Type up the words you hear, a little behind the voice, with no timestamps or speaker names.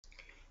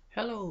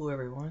Hello,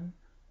 everyone.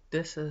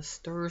 This is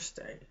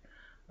Thursday,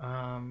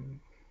 um,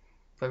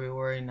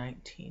 February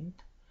 19th,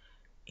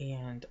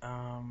 and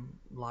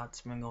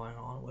lots been going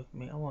on with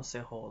me. I won't say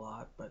a whole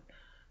lot, but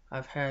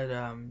I've had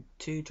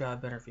two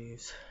job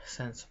interviews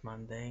since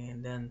Monday,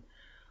 and then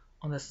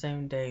on the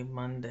same day,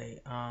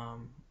 Monday,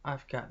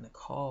 I've gotten a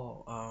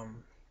call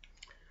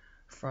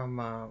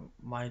from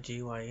my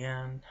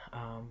GYN.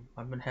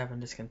 I've been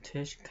having this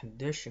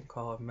condition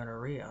called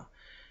menorrhea.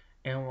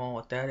 And well,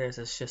 what that is,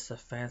 it's just a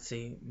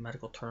fancy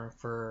medical term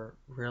for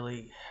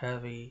really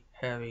heavy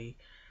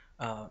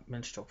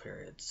menstrual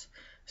periods.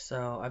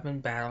 So I've been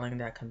battling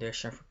that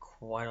condition for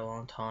quite a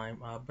long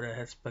time, but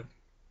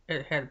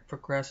it had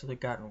progressively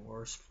gotten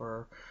worse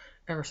for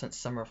ever since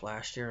summer of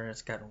last year, and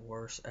it's gotten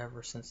worse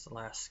ever since the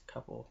last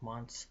couple of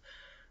months.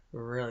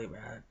 Really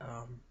bad.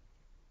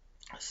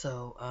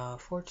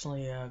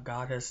 Fortunately,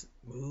 God has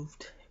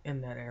moved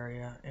in that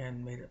area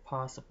and made it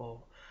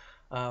possible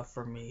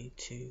for me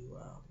to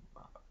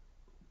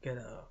get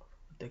a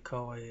what they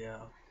call a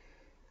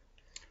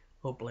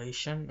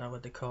oblation,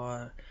 what they call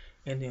a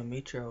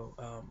endometrial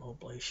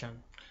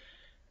oblation.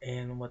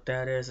 And what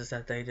that is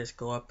that they just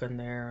go up in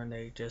there and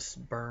they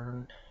just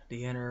burn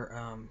the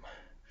inner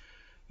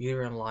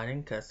uterine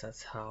lining because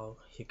that's how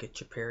you get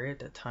your period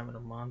that time of the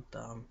month.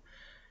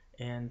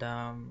 It's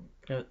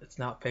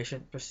an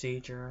outpatient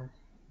procedure,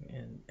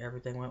 and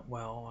everything went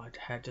well. I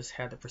had just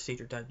had the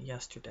procedure done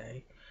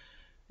yesterday,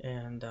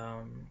 and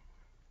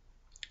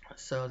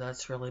so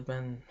that's really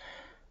been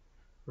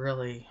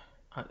really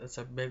it's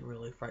a big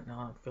relief right now.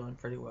 I'm feeling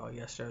pretty well.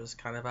 Yesterday I was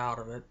kind of out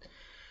of it,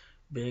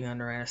 being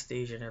under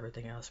anesthesia and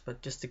everything else.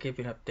 But just to give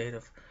you an update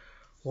of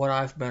what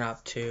I've been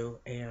up to,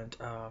 and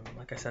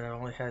like I said, I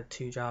only had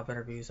two job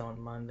interviews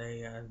on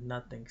Monday, and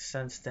nothing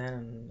since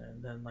then.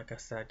 And then, like I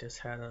said, I just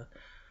had a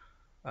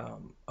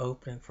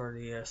opening for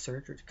the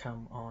surgery to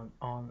come on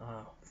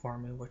for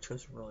me, which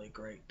was really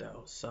great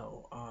though.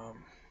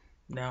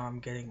 Now I'm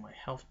getting my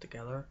health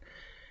together,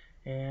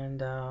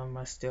 and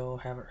I still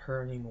haven't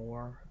heard any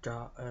more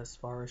as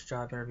far as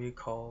job interview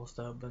calls.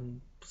 I've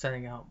been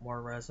sending out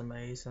more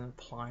resumes and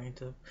applying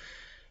to,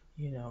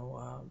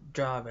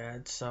 job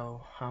ads.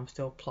 So I'm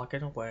still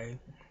plucking away.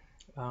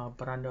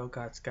 But I know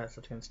God's got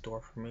something in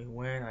store for me.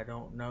 When I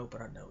don't know,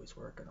 but I know He's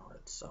working on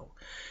it. So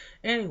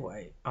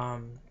anyway,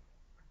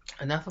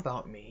 enough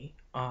about me.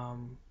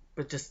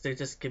 But just to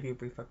just give you a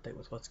brief update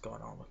with what's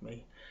going on with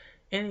me.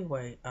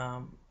 Anyway,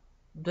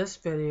 this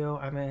video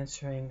I'm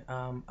answering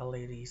a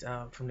lady's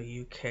from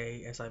the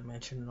UK, as I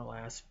mentioned in the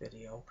last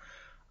video.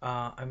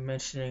 I'm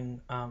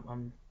mentioning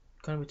I'm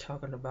going to be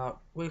talking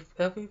about we've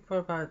for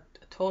about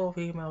a total of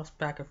emails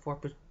back and forth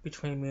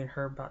between me and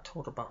her, about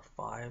total about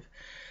five.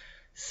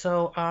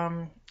 So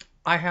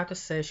I have to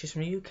say she's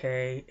from the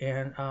UK,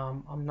 and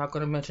I'm not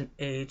going to mention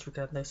age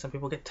because I know some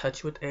people get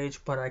touchy with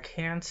age, but I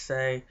can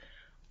say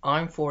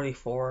I'm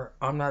 44.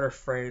 I'm not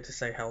afraid to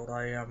say how old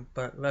I am,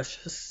 but let's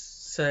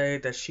just say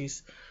that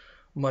she's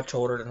much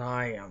older than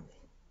I am.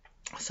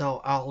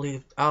 So I'll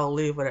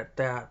leave it at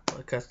that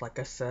because like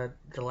I said,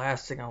 the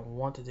last thing I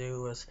want to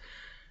do is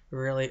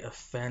really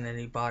offend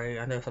anybody.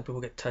 I know some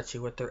people get touchy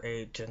with their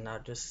age, and I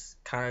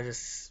just kind of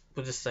just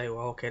would just say,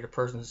 well, okay, the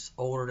person's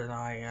older than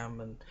I am,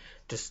 and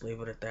just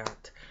leave it at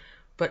that.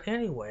 But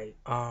anyway,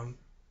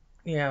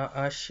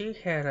 yeah, she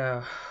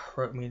had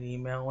wrote me an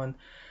email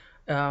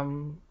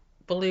and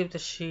believed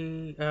that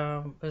she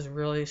is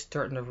really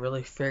starting to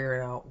really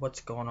figure out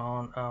what's going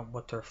on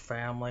with her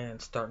family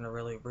and starting to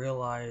really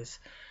realize,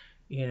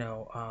 you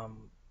know,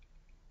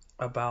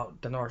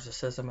 about the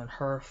narcissism in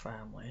her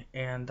family.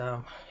 And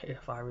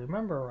if I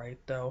remember right,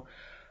 though,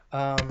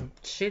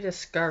 she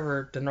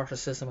discovered the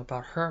narcissism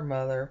about her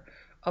mother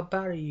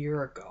about a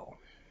year ago.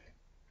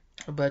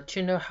 But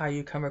you know how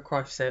you come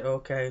across, you say,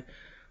 okay,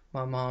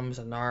 my mom's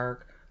a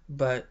narc,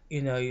 but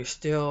you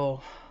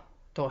still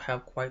don't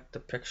have quite the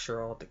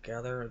picture all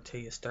together until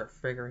you start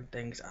figuring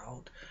things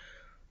out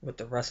with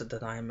the rest of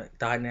the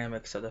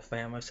dynamics of the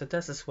family. So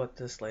this is what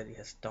this lady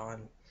has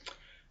done.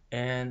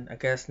 And I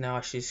guess now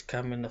she's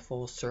come in the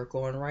full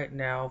circle. And right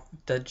now,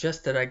 the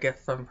gist that I get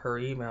from her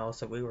emails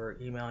that we were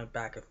emailing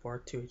back and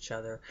forth to each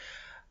other,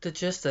 the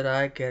gist that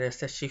I get is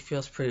that she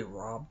feels pretty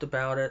robbed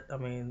about it. I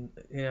mean,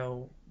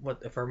 what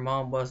if her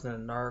mom wasn't a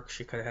narc,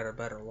 she could have had a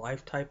better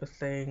life type of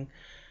thing.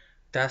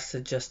 That's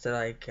the gist that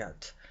I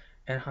get.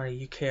 And honey,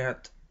 you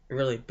can't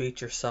really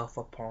beat yourself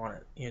up on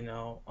it.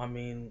 I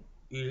mean,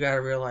 you gotta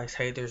realize,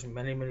 hey, there's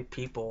many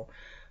people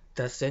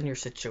that's in your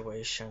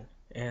situation,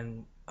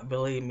 and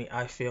believe me,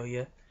 I feel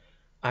you.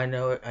 I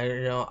know it.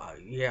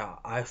 Yeah,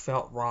 I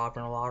felt robbed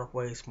in a lot of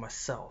ways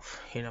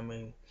myself. I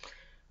mean,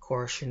 of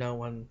course,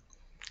 when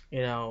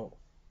you know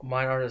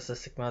my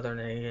narcissistic mother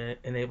and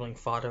enabling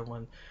father,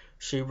 when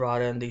she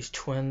brought in these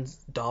twin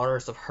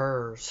daughters of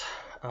hers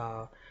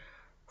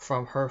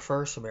from her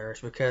first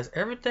marriage, because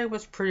everything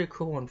was pretty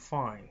cool and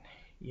fine,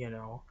 you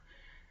know,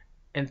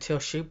 until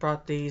she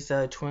brought these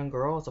twin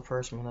girls of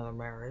hers from another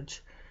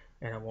marriage,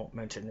 and I won't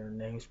mention their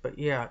names, but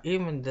yeah,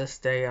 even this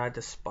day I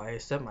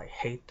despise them. I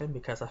hate them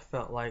because I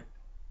felt like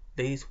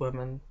these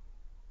women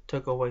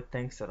took away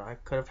things that I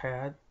could have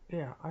had.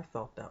 Yeah, I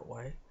felt that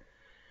way.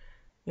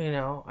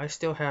 I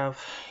still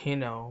have, you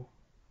know,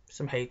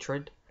 some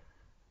hatred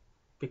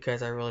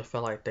because I really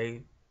felt like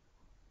they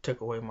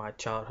took away my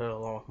childhood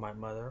along with my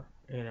mother,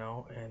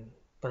 and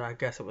but I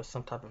guess it was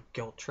some type of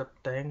guilt trip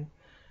thing,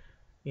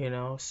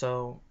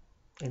 so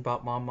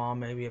about my mom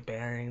maybe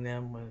abandoning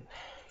them when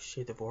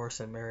she divorced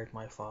and married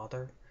my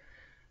father.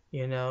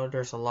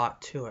 There's a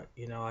lot to it.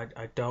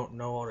 I don't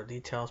know all the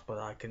details, but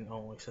I can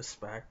only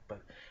suspect.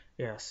 But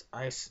yes,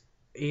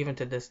 even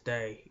to this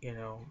day,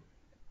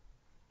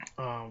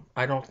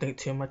 I don't think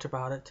too much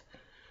about it,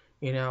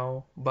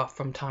 but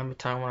from time to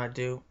time when I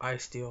do, I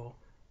still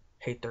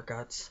hate their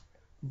guts.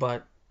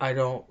 But I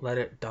don't let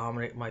it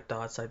dominate my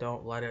thoughts. I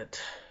don't let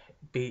it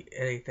be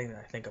anything that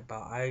I think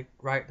about.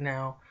 Right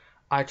now,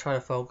 I try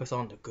to focus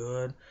on the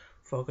good,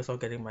 focus on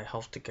getting my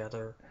health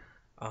together,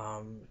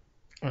 um,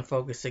 and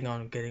focusing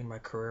on getting my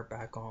career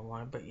back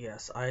online. But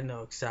yes, I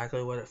know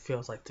exactly what it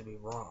feels like to be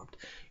robbed.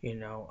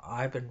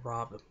 I've been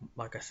robbed,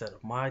 like I said,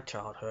 of my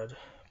childhood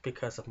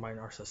because of my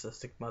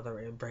narcissistic mother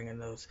and bringing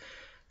those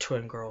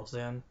twin girls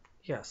in.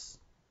 Yes,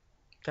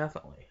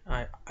 definitely.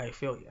 I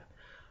feel you.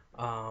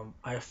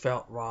 I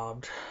felt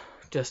robbed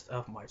just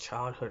of my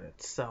childhood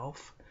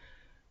itself.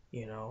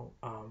 You know,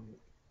 um,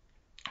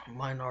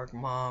 my narc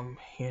mom,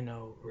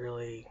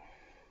 really,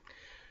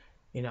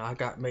 I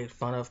got made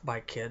fun of by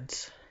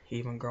kids,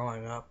 even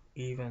growing up,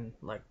 even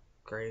like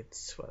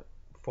grades, what,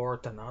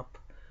 fourth and up.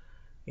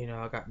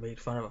 I got made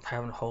fun of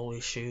having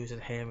holy shoes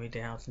and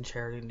hand-me-downs and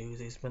charity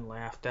newsies, been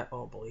laughed at.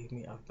 Oh, believe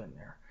me, I've been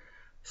there.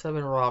 So I've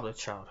been robbed of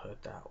childhood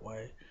that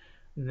way.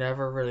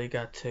 Never really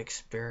got to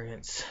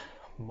experience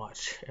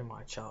much in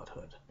my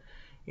childhood.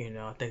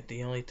 I think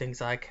the only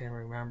things I can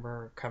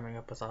remember coming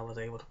up is I was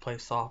able to play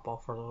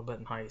softball for a little bit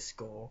in high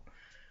school,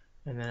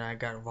 and then I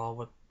got involved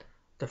with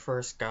the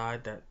first guy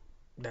that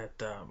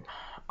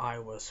I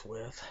was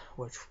with,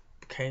 which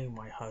became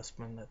my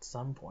husband at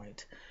some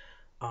point.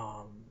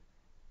 Um,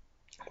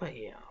 but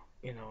yeah,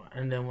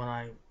 and then when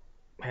I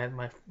had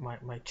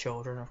my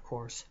children, of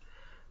course,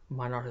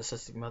 my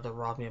narcissistic mother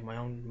robbed me of my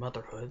own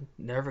motherhood,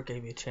 never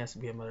gave me a chance to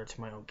be a mother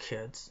to my own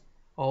kids,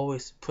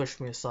 always pushed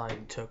me aside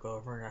and took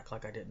over and act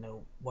like I didn't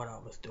know what I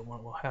was doing.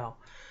 Well, hell,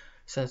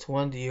 since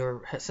when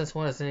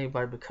does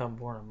anybody become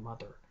born a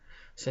mother?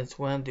 Since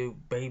when do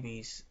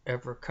babies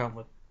ever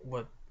come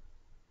with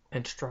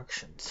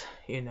instructions?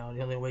 The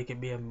only way you can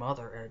be a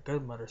mother and a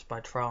good mother is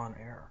by trial and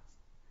error.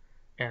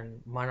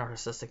 And my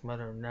narcissistic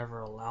mother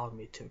never allowed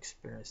me to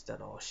experience that.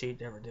 All she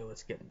never did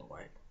was get in the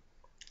way.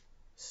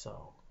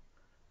 So,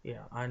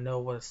 yeah, I know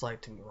what it's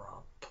like to be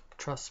robbed.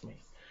 Trust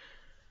me.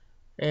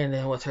 And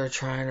then with her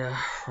trying to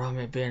rob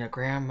me of being a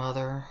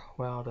grandmother,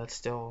 well, that's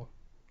still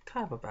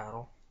kind of a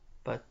battle.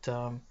 But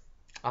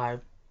I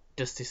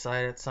just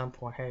decided at some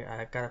point, hey,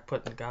 I gotta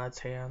put in God's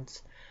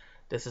hands.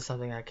 This is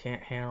something I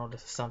can't handle.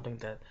 This is something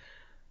that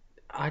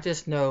I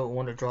just know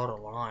when to draw the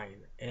line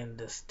and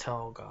just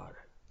tell God,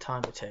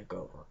 time to take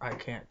over. I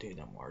can't do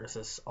no more. This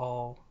is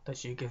all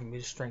that you've given me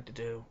the strength to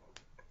do.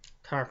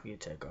 Time for you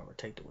to take over.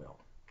 Take the wheel.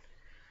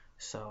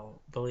 So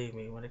believe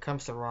me, when it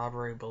comes to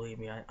robbery, believe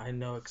me, I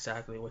know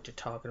exactly what you're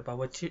talking about.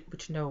 But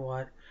you know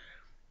what?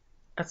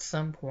 At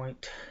some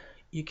point,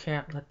 you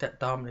can't let that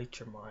dominate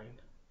your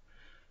mind.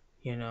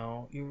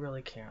 You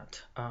really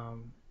can't.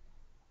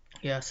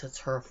 Yes, it's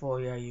hurtful.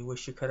 Yeah, you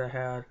wish you could have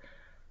had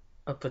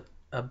a,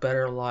 a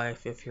better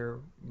life if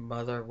your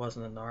mother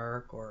wasn't a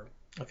narc or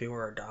if you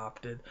were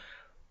adopted.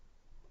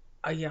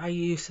 I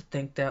used to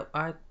think that.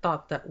 I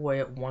thought that way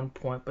at one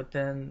point, but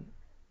then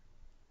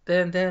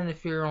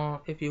if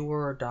you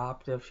were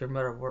adopted, if your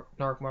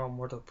narc mom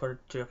were to put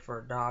you up for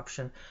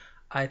adoption,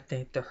 I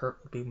think the hurt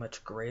would be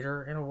much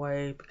greater in a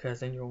way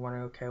because then you're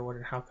wondering, okay, well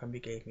then how come you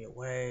gave me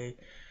away?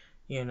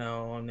 And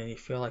then you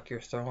feel like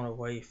you're thrown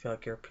away, you feel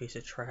like you're a piece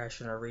of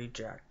trash and a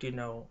reject,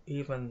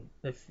 even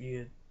if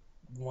you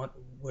want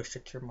wish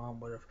that your mom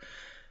would have,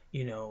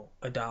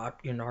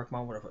 adopt your narc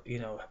mom would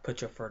have,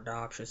 put you up for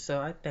adoption. So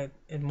I think,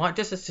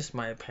 it's just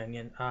my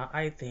opinion.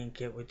 I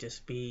think it would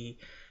just be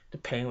the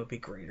pain would be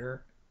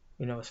greater,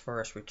 as far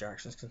as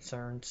rejection is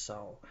concerned.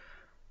 So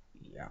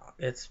yeah,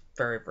 it's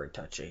very very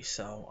touchy.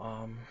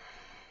 So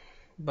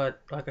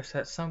but like I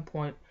said, at some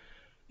point,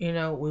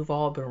 we've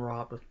all been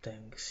robbed of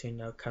things,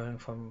 coming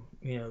from,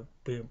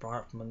 being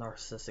brought up from a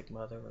narcissistic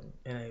mother and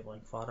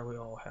enabling father. We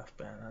all have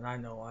been, and I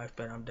know I've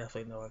been. I'm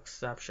definitely no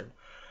exception.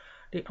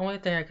 The only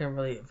thing I can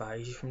really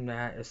advise you from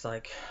that is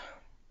like,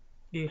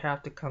 you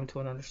have to come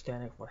to an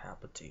understanding of what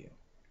happened to you.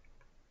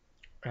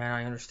 And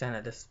I understand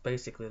that this is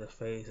basically the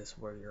phase is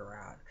where you're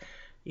at.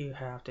 You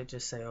have to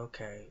just say,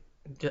 okay,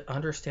 just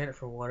understand it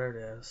for what it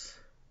is,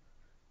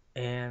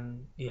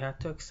 and you have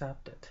to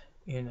accept it.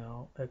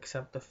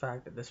 Accept the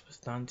fact that this was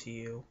done to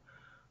you,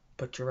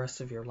 but the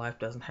rest of your life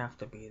doesn't have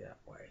to be that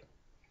way.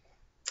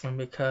 And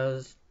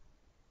because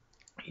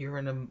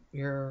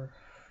you're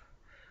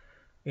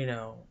you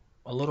know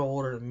a little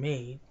older than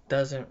me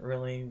doesn't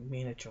really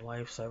mean that your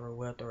life's over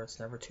with or it's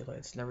never too late.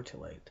 It's never too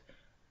late.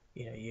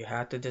 You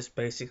have to just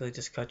basically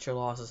just cut your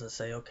losses and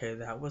say, okay,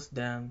 that was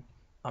then.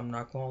 I'm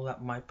not going to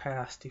let my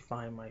past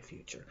define my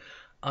future.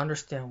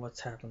 Understand what's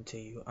happened to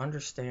you.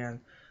 Understand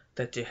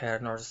that you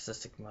had a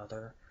narcissistic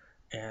mother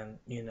and,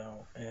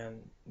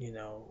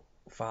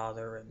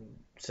 father and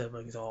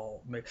siblings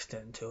all mixed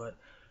into it.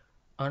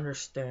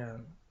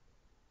 Understand,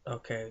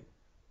 okay,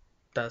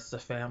 that's the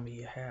family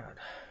you had,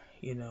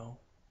 you know,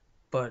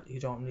 but you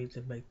don't need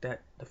to make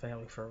that the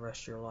family for the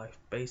rest of your life.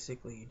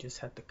 Basically, you just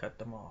have to cut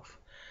them off,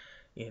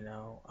 you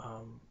know.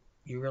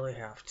 You really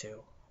have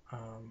to.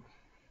 Um,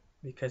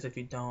 because if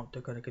you don't,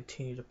 they're going to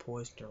continue to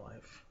poison your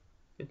life.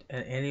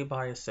 And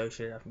anybody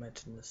associated, I've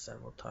mentioned this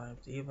several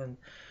times, even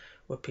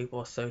with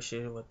people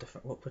associated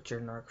with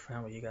your narc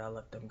family, you gotta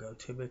let them go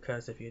too,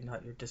 because if you're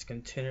not, you're just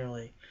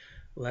continually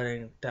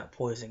letting that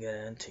poison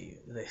get into you.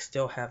 They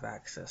still have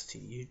access to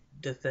you.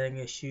 The thing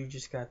is, you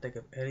just gotta think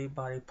of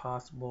anybody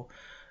possible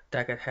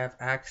that could have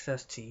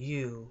access to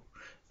you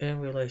in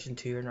relation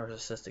to your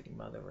narcissistic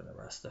mother and the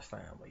rest of the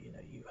family. You know,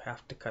 you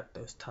have to cut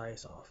those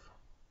ties off.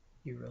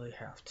 You really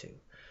have to.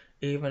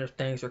 Even if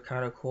things are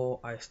kind of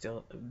cool, I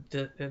still,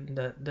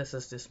 this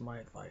is just my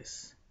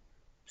advice.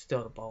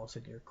 Still, the ball's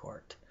in your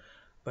court.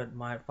 But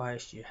my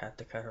advice, you have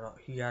to cut it off.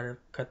 You gotta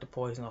cut the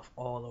poison off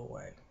all the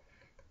way.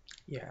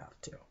 You have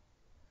to.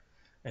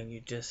 And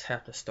you just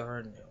have to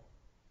start anew.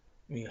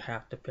 You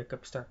have to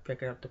start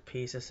picking up the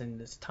pieces, and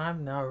it's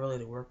time now really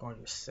to work on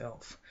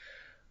yourself.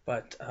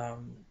 But,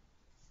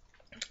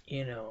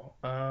 you know,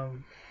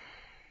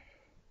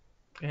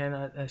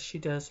 and she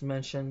does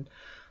mention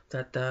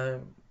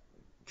that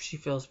she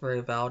feels very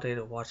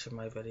validated watching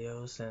my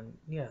videos, and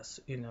yes,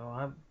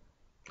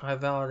 I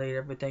validate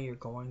everything you're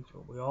going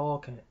through. We all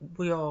can,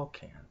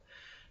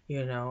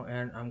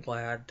 and I'm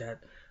glad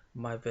that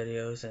my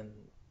videos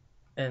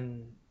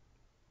and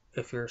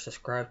if you're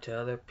subscribed to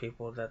other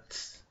people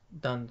that's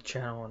done the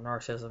channel on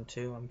narcissism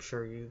too, I'm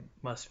sure you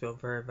must feel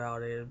very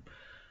validated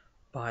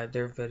by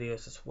their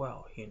videos as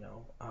well,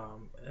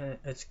 and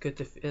it's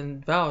good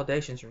and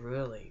validation's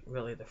really,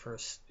 really the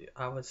first,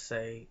 I would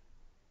say,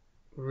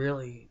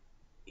 really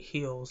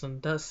heals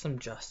and does some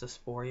justice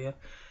for you.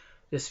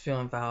 Just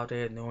feeling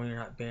validated, knowing you're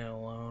not being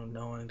alone,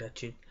 knowing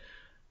that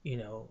you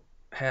know,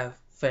 have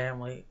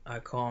family. I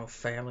call them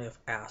family of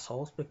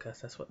assholes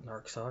because that's what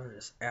narcs are. They're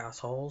just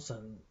assholes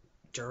and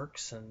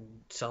jerks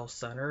and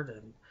self-centered,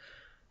 and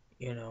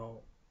you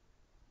know,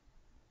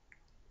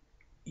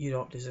 you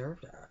don't deserve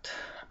that.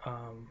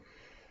 Um,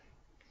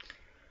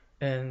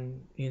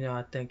 and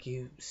I think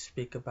you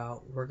speak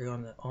about working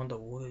on the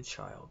wounded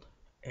child,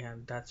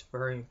 and that's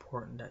very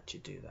important that you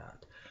do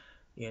that.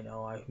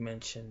 I've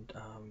mentioned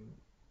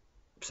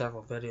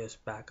several videos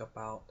back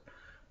about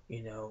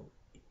you know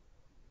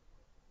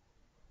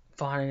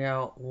finding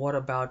out what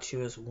about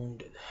you is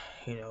wounded.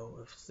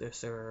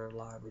 If there a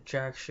lot of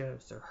rejection,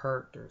 if they're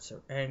hurt, there's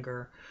their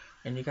anger,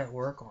 and you got to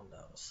work on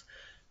those.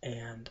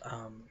 And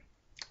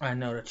I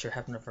know that you're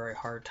having a very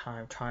hard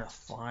time trying to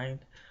find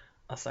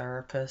a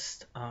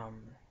therapist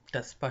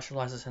that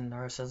specializes in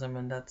narcissism,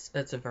 and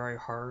it's a very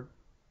hard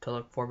to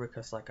look for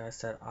because, like I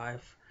said,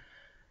 I've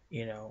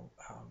you know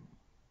um,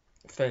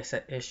 faced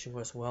that issue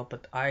as well.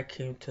 But I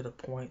came to the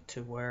point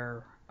to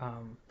where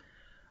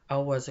I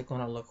wasn't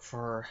going to look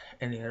for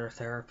any other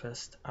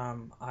therapist.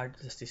 I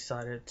just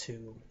decided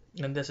to,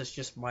 and this is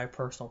just my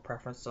personal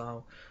preference,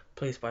 so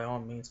please, by all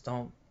means,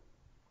 don't.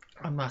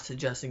 I'm not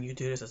suggesting you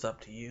do this, it's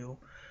up to you.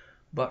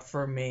 But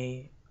for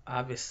me,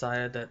 I've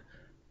decided that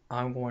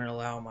I'm going to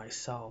allow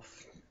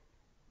myself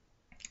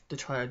to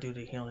try to do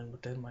the healing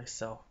within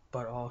myself,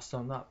 but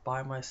also not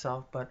by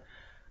myself, but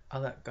I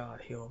let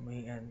God heal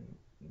me, and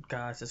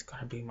God's just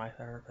going to be my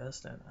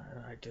therapist, and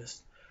I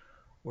just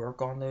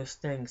work on those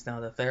things. Now,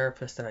 the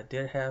therapist that I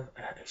did have,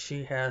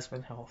 she has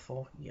been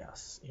helpful.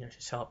 Yes,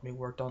 she's helped me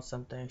work on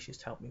some things.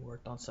 She's helped me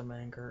work on some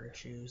anger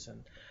issues,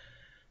 and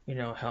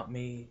helped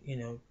me,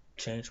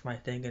 change my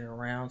thinking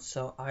around.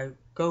 So I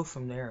go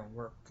from there and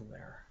work from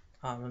there.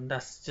 And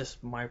that's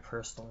just my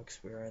personal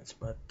experience.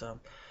 But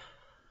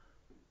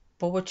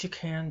what you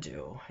can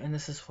do, and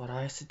this is what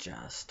I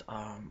suggest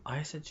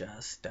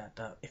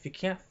that if you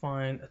can't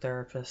find a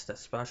therapist that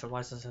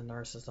specializes in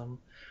narcissism,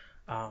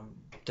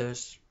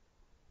 there's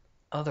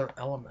other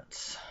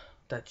elements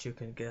that you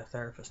can get a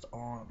therapist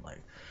on,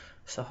 like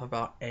stuff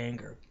about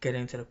anger,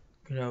 getting to the,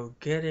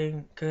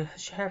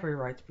 because you have every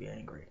right to be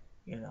angry,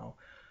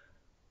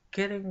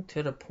 getting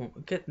to the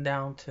point, getting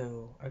down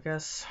to, I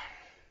guess,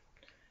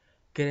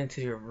 getting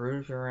to your root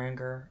of your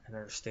anger and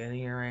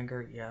understanding your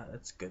anger. Yeah,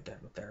 it's good to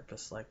have a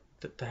therapist, like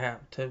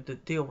to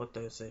deal with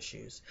those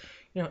issues,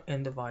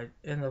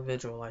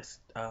 individualized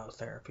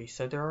therapy.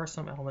 So there are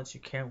some elements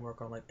you can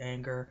work on, like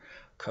anger,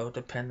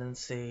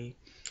 codependency,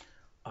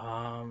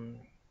 um,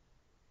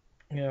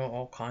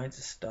 all kinds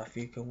of stuff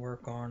you can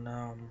work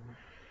on.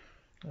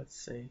 Let's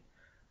see.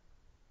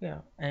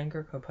 Yeah,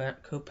 anger,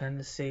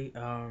 codependency,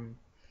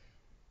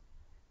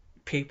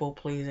 people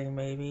pleasing,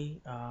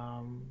 maybe.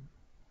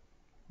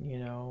 You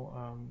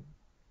know,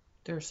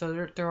 there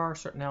are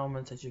certain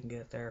elements that you can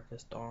get a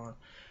therapist on.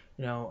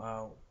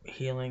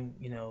 Healing,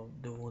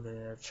 the wounded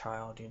inner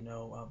child.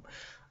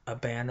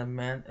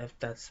 abandonment, if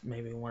that's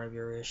maybe one of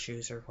your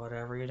issues or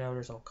whatever.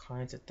 There's all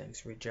kinds of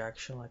things.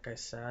 Rejection, like I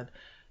said.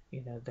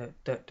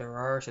 That there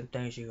are some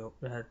things that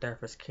a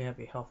therapist can't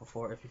be helpful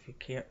for if you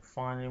can't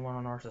find anyone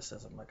on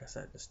narcissism. Like I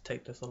said, just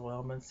take those little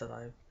elements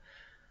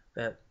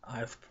that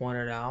I've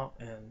pointed out,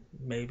 and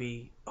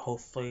maybe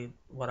hopefully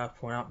what I've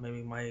pointed out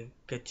maybe might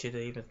get you to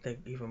even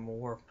think even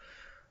more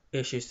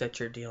issues that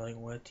you're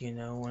dealing with,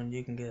 and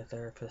you can get a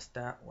therapist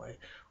that way.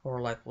 Or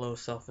like low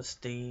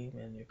self-esteem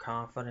and your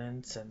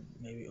confidence and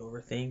maybe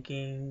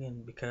overthinking,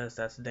 and because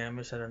that's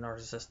damage that a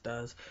narcissist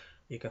does,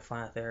 you can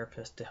find a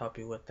therapist to help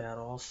you with that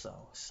also.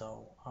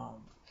 So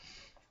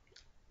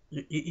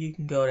you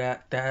can go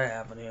that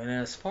avenue. And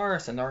as far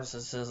as the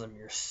narcissism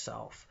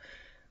yourself,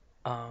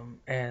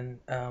 and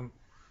I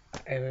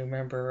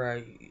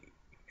remember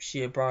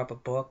she had brought up a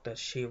book that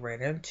she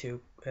ran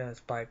into, and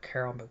it's by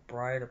Carol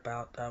McBride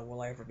about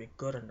Will I Ever Be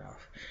Good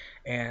Enough?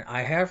 And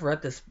I have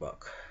read this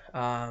book.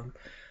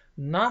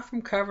 Not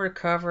from cover to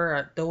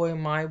cover. The way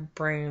my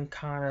brain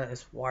kind of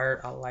is wired,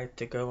 I like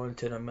to go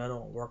into the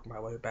middle and work my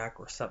way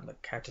backwards. Something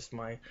that catches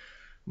my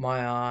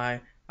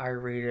eye, I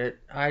read it.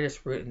 I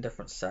just read it in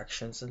different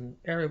sections, and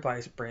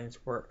everybody's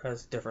brains work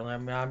as differently. I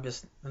mean,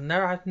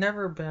 I've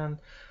never been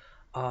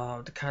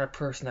the kind of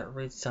person that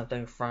reads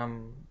something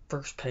from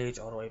first page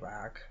all the way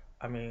back.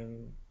 I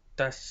mean,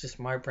 that's just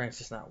my brain's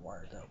just not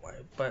wired that way.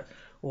 But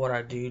what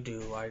I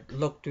do, I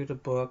look through the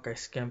book, I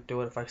skim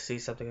through it. If I see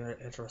something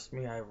that interests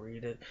me, I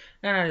read it,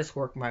 and I just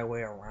work my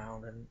way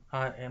around, and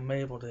I am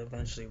able to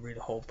eventually read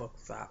a whole book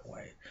that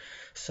way.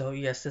 So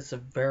yes, it's a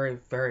very,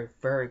 very,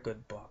 very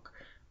good book.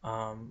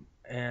 And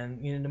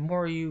the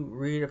more you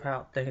read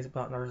about things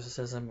about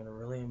narcissism and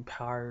really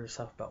empower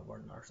yourself about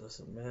what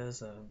narcissism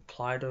is and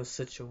apply those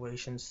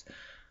situations,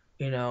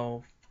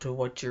 to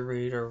what you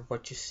read or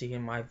what you see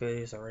in my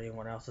videos or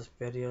anyone else's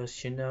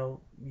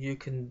videos, you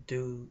can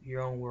do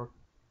your own work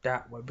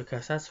that way,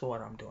 because that's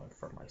what I'm doing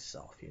for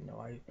myself.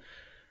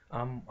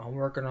 I'm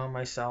working on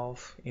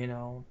myself,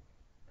 and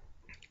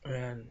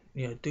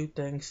do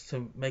things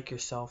to make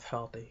yourself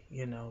healthy.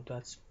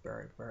 That's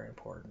very, very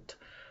important.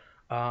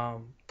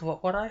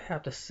 But what I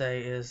have to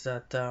say is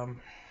that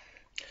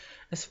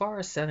as far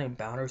as setting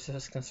boundaries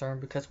is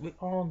concerned, because we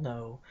all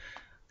know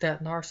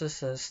that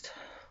narcissists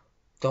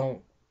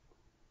don't,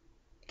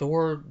 the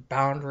word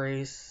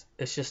boundaries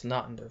is just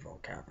not in their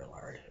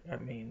vocabulary. I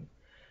mean,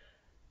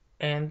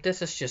 and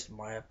this is just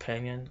my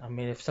opinion. I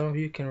mean, if some of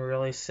you can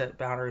really set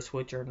boundaries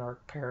with your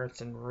narc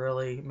parents and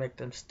really make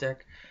them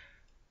stick,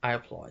 I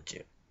applaud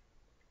you.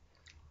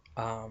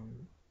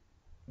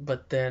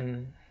 But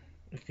then,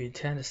 if you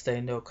tend to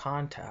stay no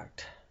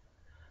contact,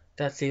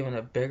 that's even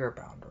a bigger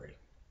boundary.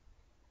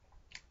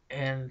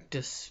 And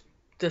this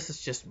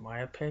is just my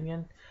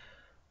opinion.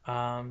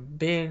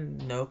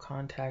 Being no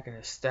contact and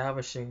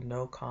establishing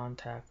no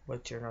contact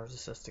with your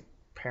narcissistic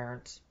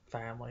parents,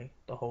 family,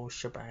 the whole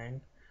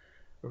shebang,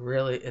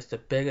 really is the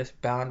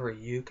biggest boundary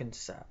you can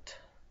set,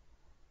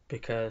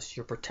 because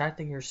you're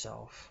protecting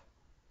yourself.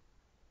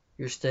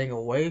 You're staying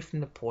away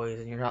from the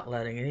poison. You're not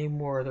letting any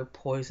more of their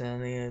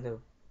poison, any of their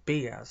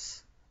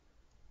BS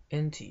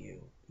into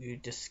you. You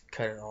just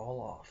cut it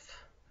all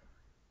off.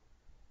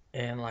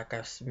 And like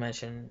I've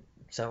mentioned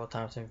several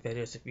times in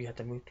videos, if you have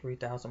to move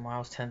 3,000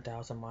 miles,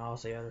 10,000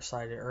 miles the other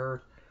side of the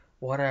earth,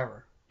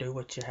 whatever, do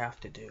what you have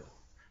to do.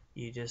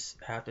 You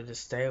just have to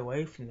just stay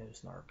away from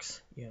those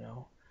narcs,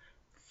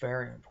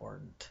 Very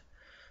important.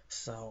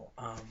 So,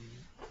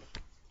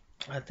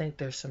 I think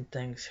there's some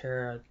things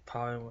here I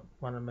probably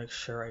want to make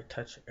sure I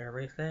touch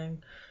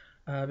everything,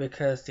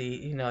 because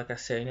like I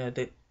said,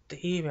 the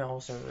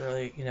emails are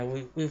really,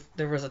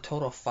 there was a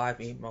total of 5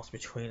 emails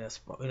between us,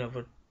 but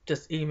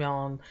just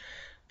emailing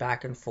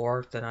back and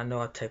forth, and I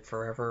know it take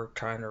forever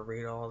trying to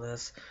read all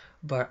this,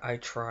 but I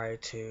try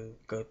to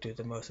go through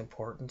the most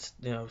important,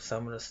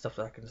 some of the stuff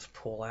that I can just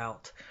pull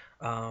out.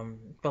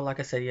 But like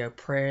I said, yeah,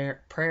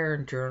 prayer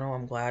and journal.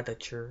 I'm glad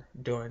that you're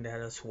doing that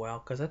as well,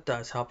 because it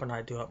does help, and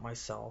I do it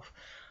myself.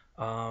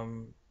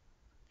 Um,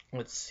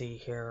 let's see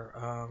here.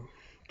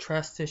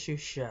 Trust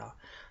issues, yeah,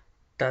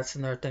 that's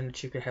another thing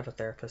that you could have a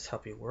therapist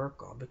help you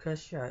work on,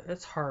 because yeah,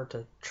 it's hard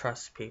to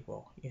trust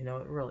people. It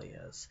really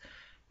is.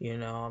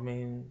 I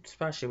mean,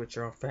 especially with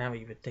your own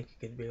family, you would think you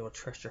could be able to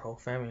trust your whole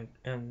family,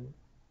 and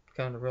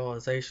come to the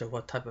realization of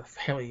what type of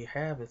family you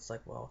have. It's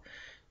like, well,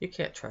 you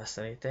can't trust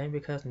anything,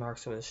 because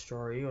narcs will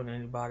destroy you and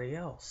anybody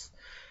else.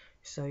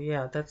 So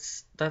yeah,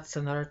 that's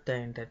another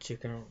thing that you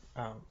can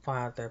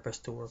find a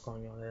therapist to work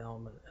on your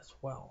element as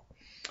well.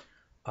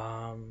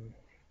 Um,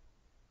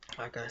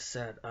 like I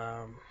said,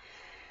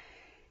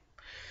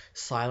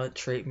 silent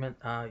treatment.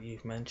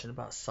 You've mentioned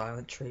about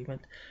silent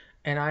treatment,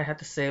 and I have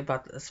to say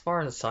about as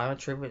far as silent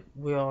treatment,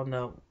 we all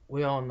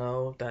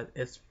know that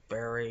it's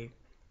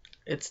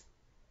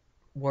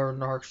where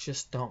narcs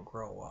just don't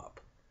grow up.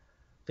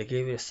 They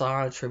give you a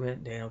silent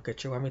treatment, they don't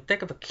get you. I mean,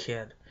 think of a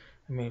kid.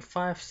 I mean,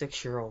 5,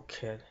 6 year old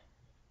kid,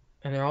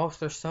 and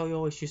they're so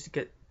always used to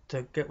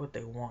get what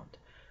they want,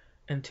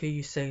 until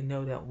you say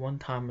no that one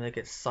time and they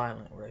get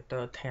silent, or they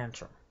throw a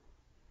tantrum.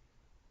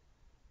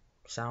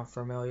 Sound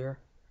familiar?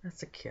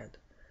 That's a kid.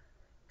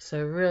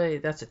 So really,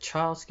 that's a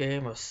child's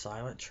game of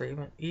silent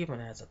treatment, even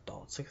as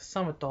adults. Like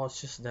some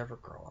adults just never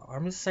grow up.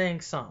 I'm just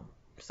saying some.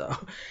 So,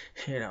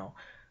 you know,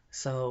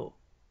 so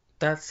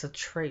that's a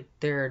trait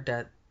there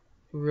that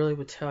really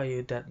would tell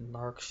you that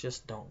narcs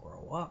just don't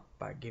grow up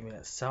by giving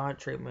that silent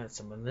treatment. It's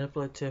a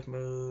manipulative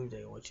move.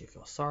 They want you to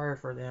feel sorry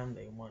for them.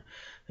 They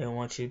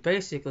want you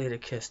basically to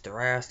kiss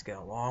their ass to get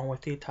along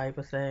with you type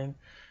of thing.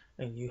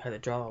 And you had to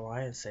draw the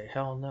line and say,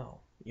 hell no.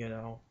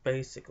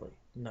 Basically,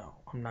 no.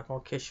 I'm not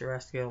gonna kiss your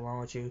ass to get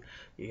along with you.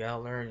 You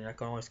gotta learn you're not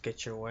gonna always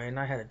get your way. And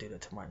I had to do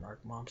that to my narc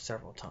mom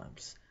several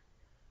times.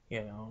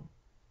 You know,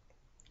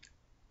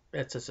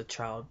 it's just a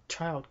child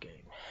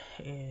game.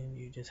 And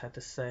you just have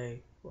to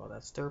say, well,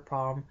 that's their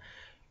problem.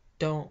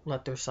 Don't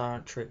let their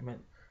silent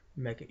treatment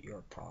make it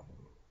your problem.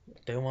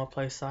 If they want to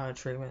play silent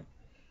treatment,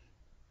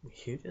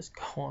 you just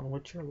go on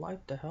with your life.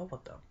 To hell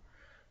with them.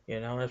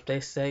 If they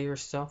say you're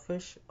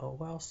selfish, oh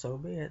well, so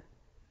be it.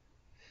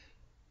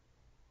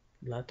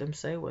 Let them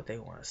say what they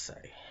want to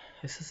say.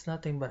 This is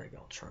nothing but a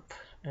guilt trip,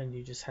 and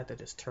you just have to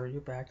just turn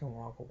your back and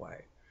walk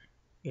away.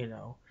 You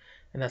know,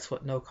 and that's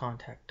what no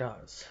contact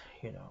does.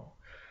 You know,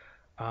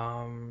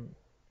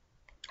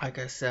 like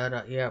I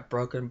said, yeah,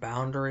 broken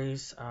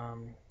boundaries,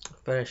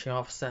 finishing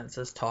off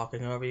sentences,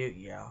 talking over you,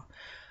 yeah.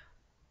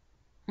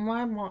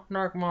 My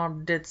narc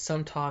mom did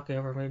some talking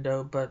over me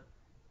though, but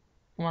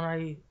when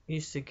I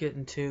used to get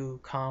into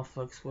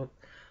conflicts with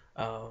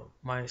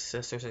my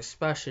sisters,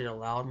 especially the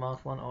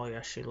loudmouth one, oh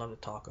yeah, she loved to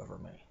talk over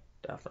me,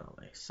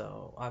 definitely.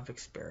 So I've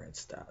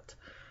experienced that.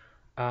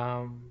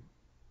 Um,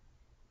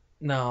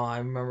 no, I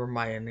remember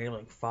my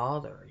enabling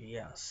father.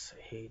 Yes,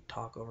 he'd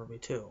talk over me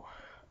too.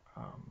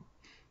 Um,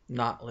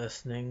 Not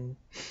listening,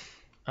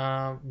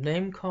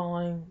 name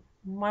calling.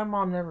 My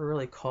mom never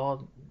really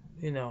called,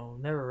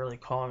 never really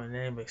called me a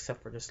name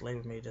except for just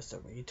leaving me just a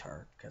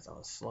retard because I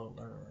was a slow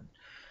learner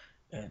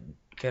in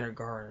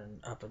kindergarten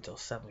up until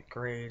seventh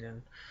grade,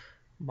 and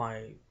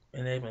my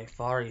enabling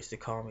father used to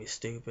call me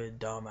stupid,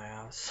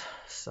 dumbass.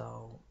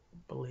 So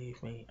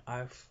believe me,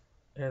 and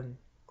of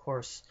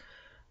course,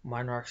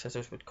 my narc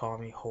sisters would call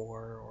me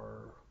whore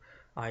or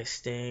I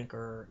stink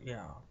or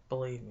yeah,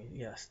 believe me,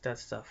 yes, that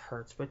stuff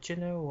hurts. But you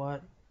know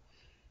what?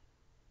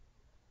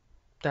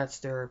 That's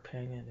their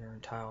opinion. They're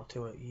entitled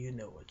to it. You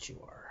know what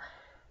you are.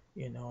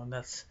 And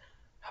that's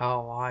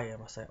how I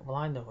am. I say, well,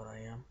 I know what I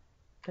am.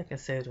 They can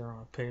say their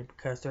own opinion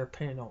because their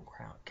opinion don't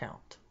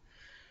count.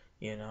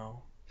 You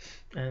know,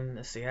 and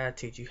it's the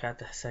attitude you have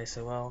to say.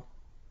 So, well,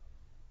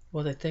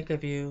 what they think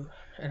of you,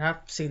 and I've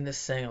seen this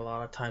saying a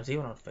lot of times,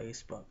 even on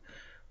Facebook,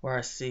 where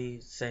I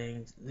see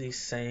these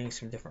sayings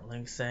from different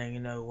links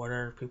saying,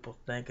 whatever people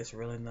think is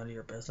really none of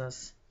your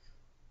business.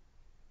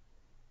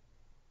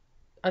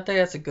 I think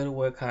that's a good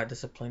way to kind of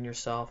discipline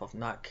yourself of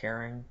not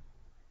caring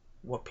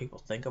what people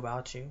think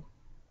about you,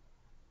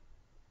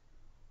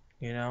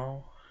 you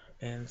know?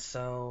 And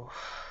so,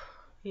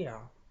 yeah.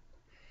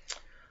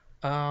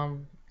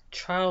 Um,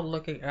 Child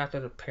looking after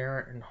the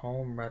parent in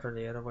home rather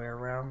the other way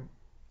around.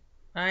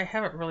 I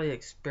haven't really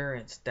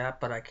experienced that,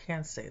 but I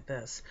can say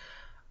this.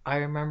 I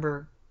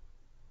remember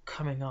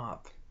coming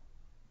up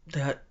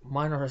that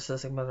my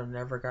narcissistic mother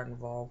never got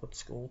involved with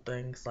school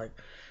things like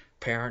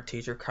parent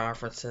teacher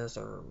conferences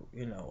or,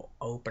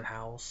 open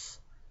house,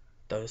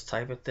 those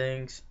type of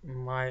things.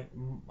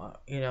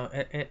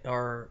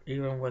 Or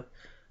even with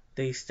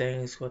these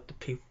things with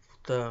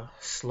the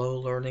slow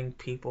learning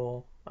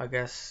people, I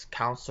guess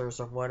counselors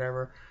or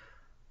whatever.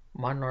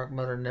 My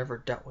mother never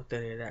dealt with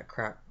any of that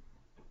crap.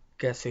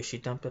 Guess who she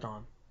dumped it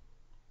on?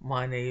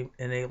 My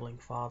enabling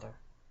father.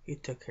 He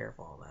took care of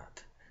all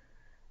that.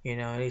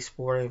 Any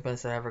sporting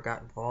events I ever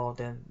got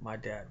involved in, my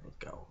dad would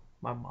go.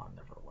 My mom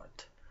never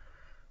went.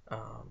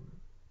 Um,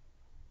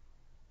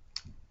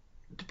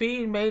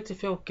 Being made to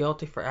feel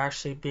guilty for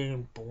actually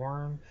being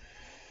born.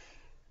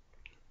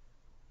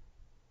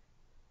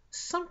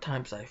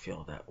 Sometimes I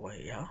feel that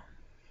way, yeah.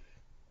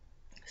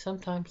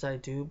 Sometimes I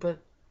do, but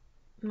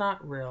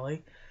not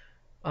really.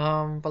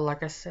 But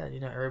like I said,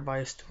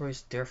 everybody's story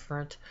is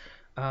different.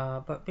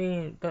 But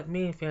me,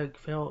 if I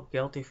feel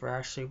guilty for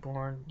actually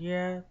born,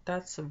 yeah,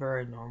 that's a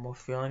very normal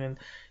feeling,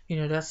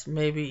 and that's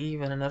maybe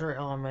even another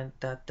element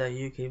that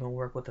you can even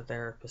work with a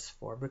therapist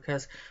for,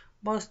 because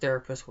most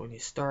therapists, when you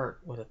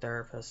start with a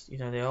therapist,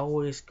 they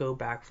always go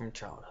back from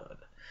childhood,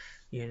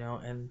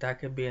 and that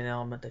could be an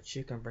element that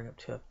you can bring up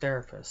to a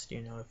therapist,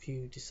 if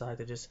you decide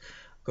to just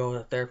go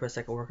with a therapist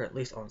that can work at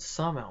least on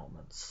some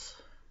elements,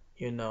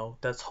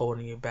 that's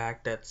holding you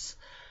back, that's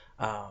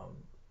um,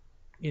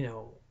 you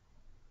know,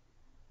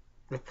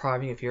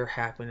 depriving of your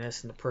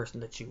happiness and the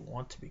person that you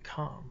want to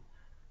become,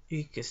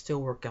 you can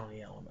still work on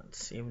the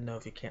elements, even though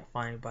if you can't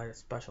find anybody that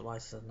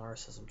specializes in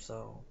narcissism.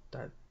 So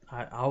that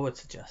I would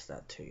suggest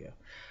that to you.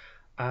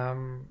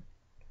 Um,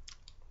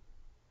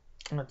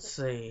 let's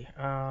see.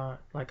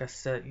 Like I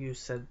said, you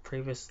said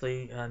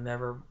previously,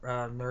 never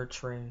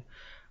nurturing,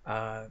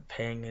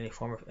 paying any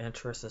form of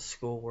interest in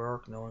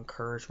schoolwork, no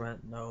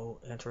encouragement, no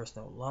interest,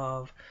 no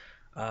love,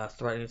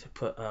 threatening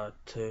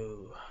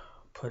to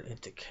put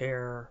into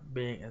care,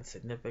 being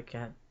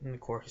insignificant, and of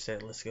course, you say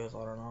the list goes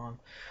on and on.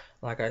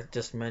 Like I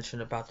just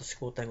mentioned about the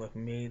school thing with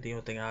me, the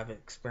only thing I've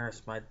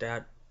experienced, my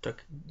dad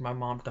took, my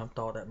mom dumped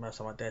all that mess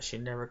on my dad. She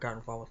never got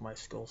involved with my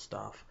school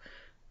stuff,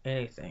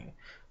 anything,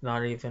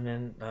 not even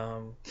in,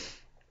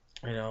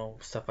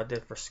 stuff I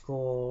did for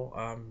school.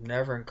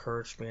 Never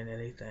encouraged me in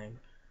anything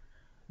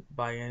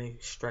by any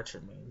stretch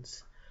of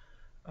means.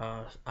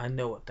 I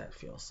know what that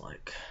feels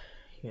like.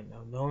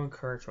 No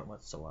encouragement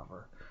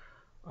whatsoever.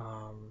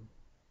 Um,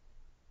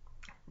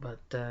 but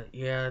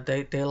yeah,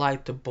 they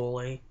like to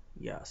bully.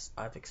 Yes,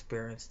 I've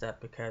experienced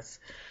that because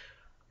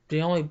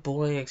the only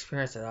bullying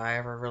experience that I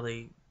ever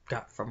really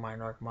got from my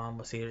narc mom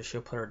was either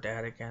she'll put her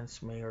dad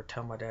against me or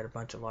tell my dad a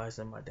bunch of lies,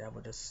 and my dad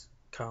would just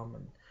come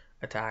and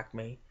attack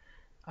me.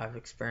 I've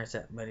experienced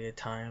that many a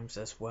times,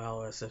 as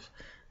well as if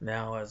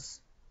now as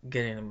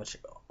getting a much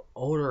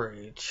older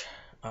age,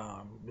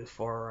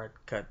 before I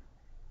cut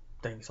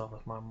things off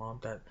with my mom,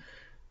 that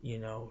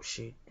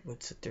she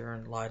would sit there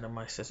and lie to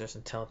my sisters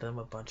and tell them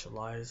a bunch of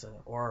lies,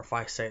 or if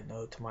I say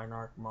no to my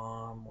narc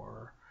mom,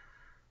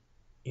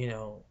 you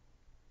know,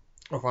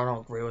 or if I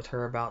don't agree with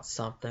her about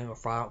something, or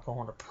if I don't go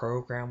on a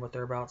program with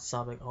her about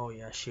something, oh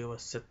yeah, she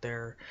would sit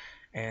there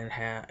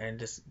and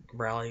just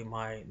rally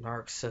my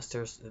narc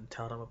sisters and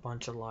tell them a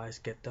bunch of lies,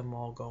 get them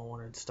all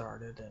going and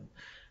started, and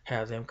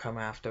have them come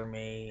after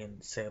me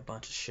and say a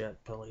bunch of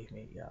shit. Believe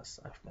me, yes,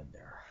 I've been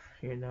there.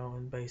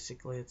 And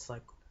basically it's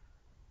like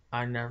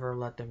I never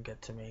let them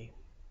get to me,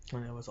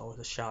 and it was always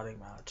a shouting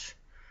match.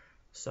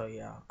 So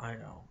yeah, I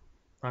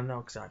know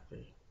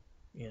exactly,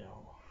 you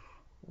know,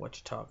 what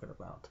you're talking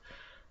about.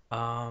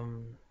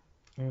 Um,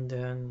 and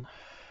then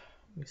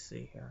let me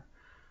see here.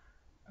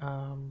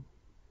 Um,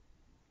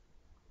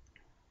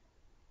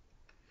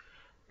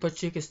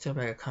 but you can still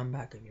make a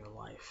comeback in your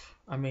life.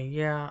 I mean,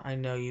 yeah, I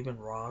know you've been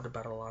robbed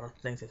about a lot of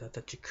things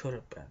that you could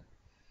have been,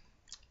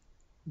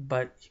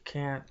 but you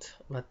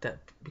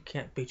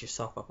can't beat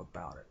yourself up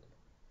about it.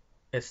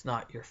 It's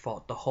not your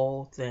fault. The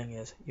whole thing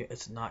is,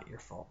 it's not your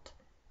fault.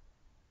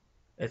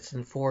 It's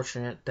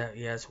unfortunate that,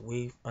 yes,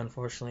 we've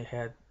unfortunately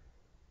had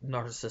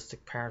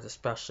narcissistic parents,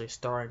 especially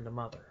starring the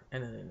mother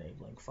and an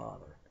enabling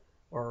father,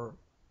 or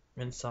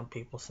in some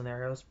people's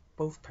scenarios,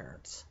 both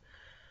parents.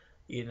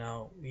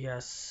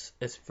 Yes,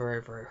 it's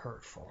very, very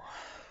hurtful.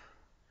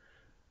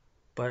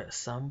 But at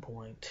some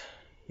point,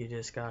 you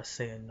just gotta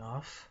say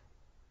enough,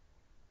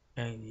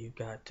 and you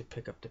got to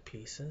pick up the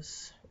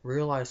pieces,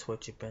 realize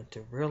what you've been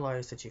through,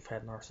 realize that you've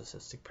had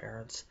narcissistic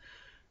parents,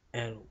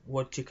 and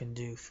what you can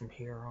do from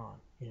here on.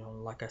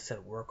 Like I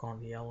said, work on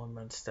the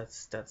elements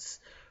that's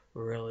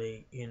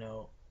really,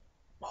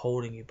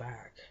 holding you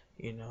back.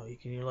 You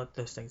can either let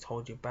those things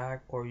hold you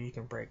back, or you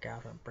can break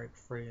out and break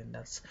free, and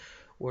that's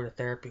where the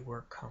therapy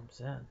work comes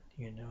in.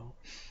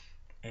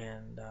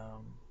 And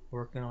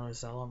working on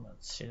those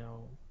elements,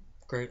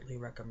 greatly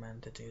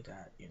recommend to do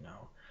that.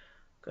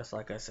 Because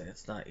like I said,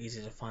 it's not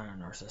easy to find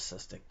a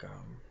narcissistic,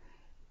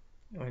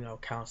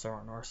 counselor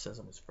on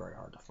narcissism. Is very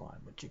hard to find,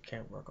 but you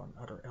can work on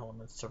other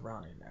elements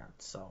surrounding that.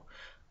 So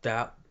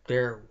that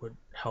there would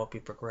help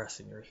you progress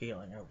in your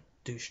healing. I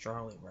do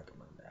strongly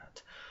recommend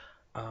that.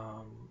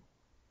 Um,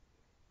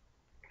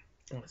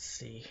 let's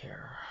see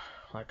here.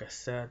 Like I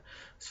said,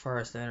 as far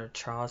as the inner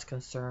child is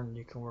concerned,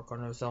 you can work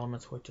on those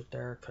elements with your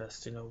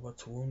therapist.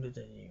 What's wounded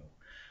in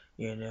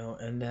you,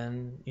 and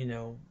then,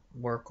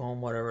 work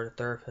on whatever the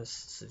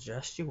therapist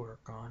suggests you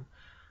work on.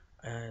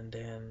 And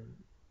then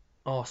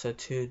also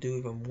to do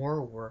even more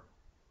work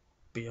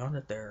beyond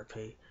the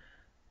therapy,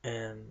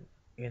 and,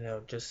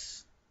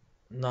 just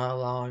not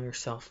allowing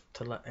yourself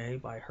to let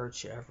anybody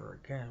hurt you ever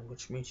again,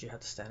 which means you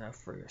have to stand up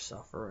for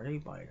yourself or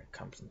anybody that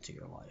comes into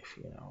your life.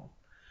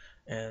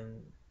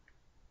 And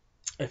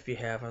if you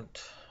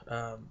haven't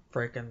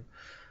breaking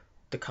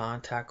the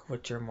contact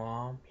with your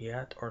mom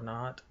yet or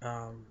not,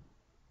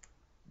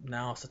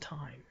 now's the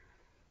time.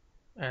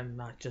 And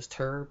not just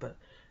her, but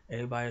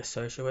anybody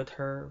associated with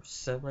her,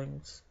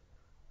 siblings,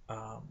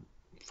 um,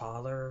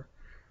 father,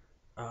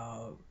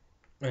 uh,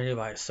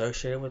 anybody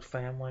associated with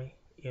family,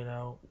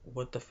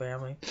 with the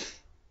family,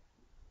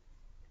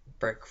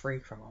 break free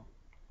from them.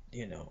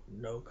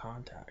 No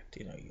contact.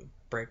 You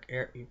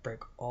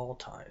break all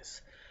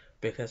ties,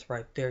 because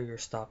right there you're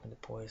stopping the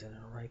poison,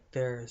 and right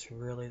there is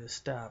really the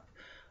step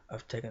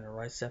of taking the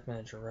right step in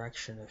the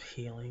direction of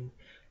healing,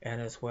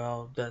 and as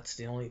well, that's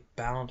the only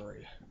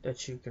boundary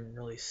that you can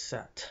really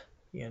set.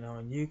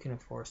 And you can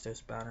enforce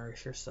those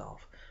boundaries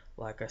yourself.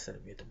 Like I said,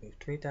 if you have to move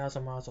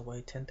 3,000 miles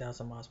away,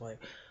 10,000 miles away,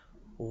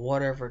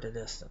 whatever the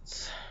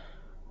distance,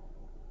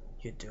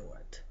 you do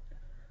it.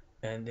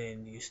 And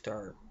then you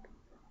start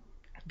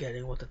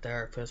getting with the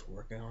therapist,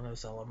 working on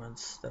those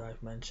elements that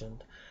I've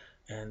mentioned,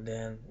 and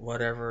then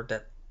whatever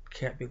that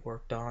can't be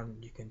worked on,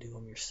 you can do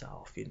them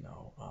yourself.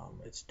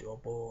 It's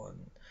doable,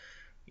 and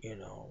you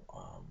know,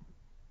 um,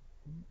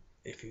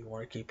 if you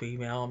want to keep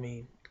emailing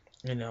me,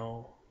 you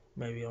know,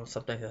 maybe on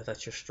something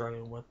that you're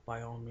struggling with,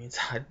 by all means,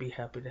 I'd be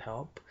happy to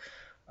help.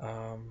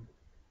 Um,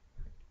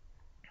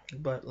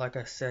 but like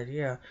I said,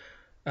 yeah,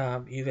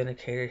 You've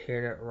indicated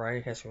here that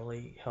writing has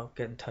really helped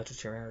get in touch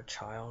with your inner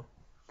child.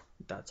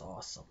 That's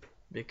awesome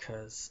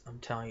because I'm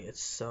telling you,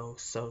 it's so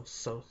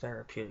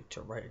therapeutic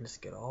to write and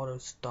just get all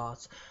those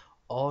thoughts,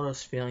 all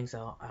those feelings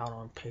out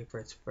on paper.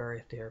 It's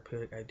very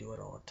therapeutic. I do it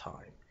all the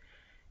time,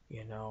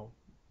 you know,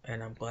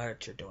 and I'm glad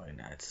that you're doing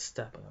that. It's a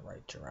step in the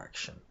right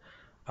direction.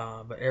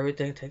 But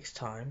everything takes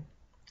time.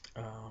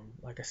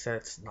 Like I said,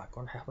 it's not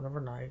going to happen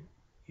overnight.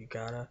 You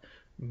gotta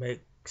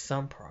make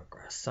some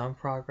progress. Some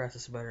progress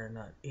is better than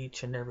none.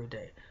 Each and every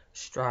day,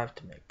 strive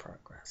to make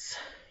progress.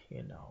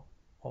 You know,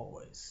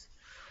 always.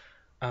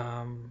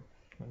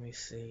 Let me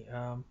see.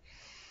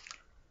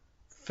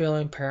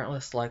 Feeling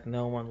parentless, like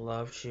no one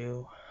loves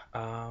you.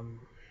 Um,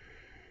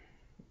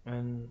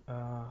 and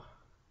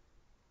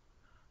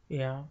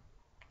yeah,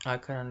 I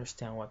can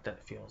understand what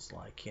that feels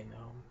like. You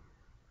know,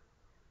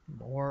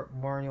 more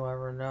than you'll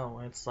ever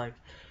know. It's like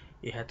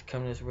you have to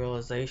come to this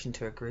realization,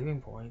 to a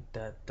grieving point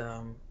that,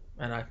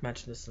 and I've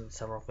mentioned this in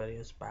several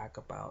videos back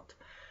about,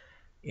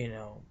 you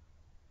know,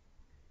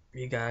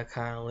 you gotta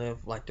kind of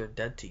live like they're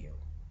dead to you,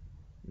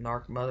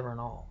 narc mother and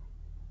all.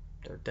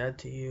 They're dead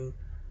to you,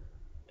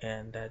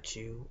 and that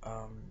you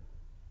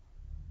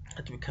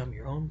have to become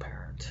your own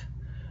parent.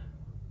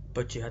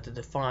 But you have to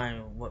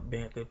define what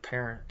being a good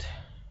parent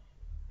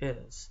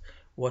is.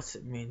 What's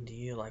it mean to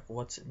you? Like,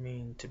 what's it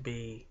mean to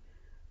be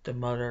the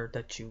mother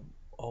that you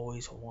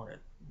always wanted?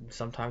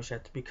 Sometimes you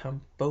have to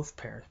become both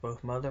parents,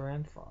 both mother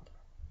and father.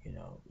 You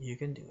know, you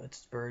can do it.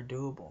 It's very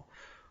doable.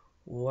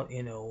 What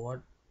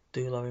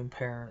do loving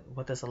parent,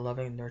 what does a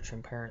loving,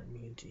 nurturing parent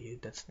mean to you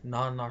that's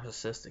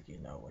non-narcissistic,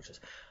 which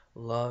is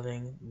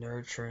loving,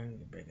 nurturing,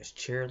 the biggest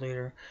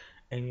cheerleader,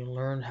 and you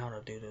learn how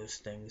to do those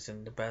things.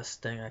 And the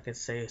best thing I could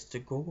say is to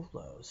Google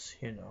those.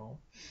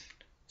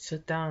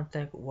 Sit down and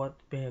think what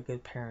being a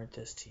good parent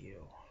is to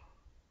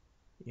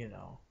you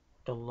know,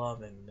 the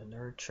loving, the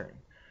nurturing,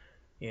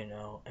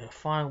 and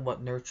find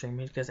what nurturing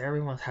means because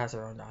everyone has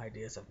their own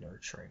ideas of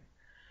nurturing.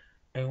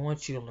 And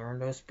once you learn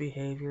those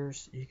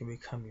behaviors, you can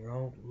become your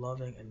own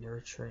loving and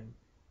nurturing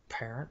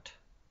parent,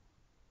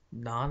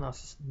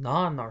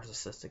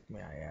 non-narcissistic,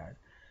 may I add.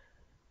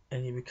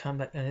 And you become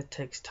that, and it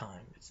takes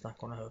time. It's not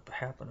going to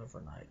happen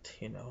overnight.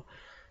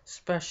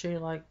 Especially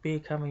like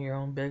becoming your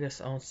own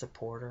biggest own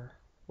supporter,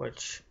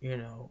 which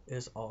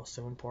is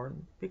also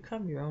important.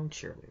 Become your own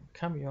cheerleader.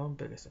 Become your own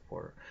biggest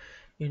supporter.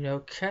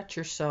 Catch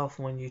yourself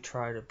when you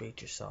try to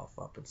beat yourself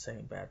up and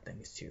saying bad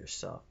things to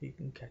yourself. You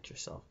can catch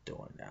yourself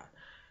doing that.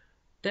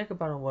 Think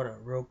about what a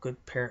real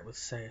good parent would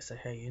say. Say,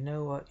 hey, you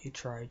know what? You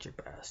tried your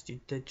best.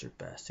 You did your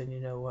best. And you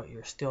know what?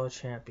 You're still a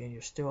champion.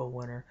 You're still a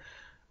winner.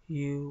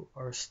 You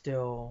are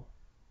still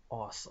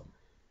awesome.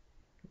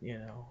 You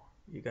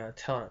gotta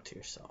tell that to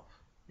yourself.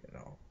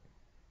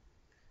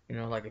 You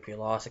know, like if you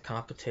lost a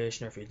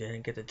competition or if you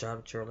didn't get the job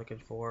that you're looking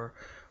for,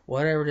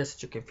 whatever it is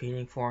that you're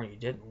competing for and you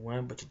didn't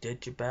win, but you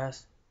did your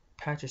best,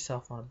 pat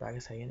yourself on the back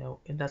and say,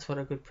 and that's what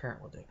a good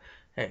parent will do.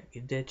 Hey,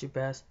 you did your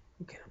best.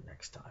 You get them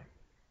next time.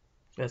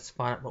 Let's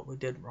find out what we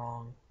did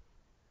wrong,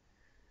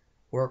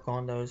 work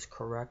on those,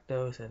 correct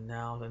those, and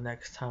now the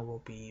next time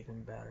will be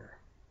even better.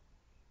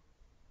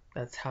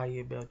 That's how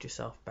you build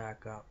yourself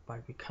back up, by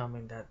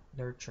becoming that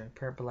nurturing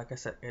parent. But like I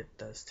said, it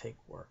does take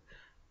work.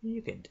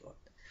 You can do it.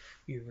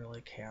 You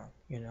really can,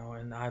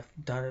 and I've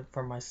done it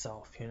for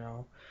myself.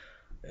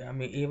 I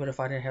mean, even if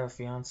I didn't have a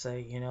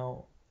fiance,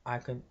 I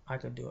could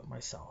do it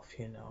myself.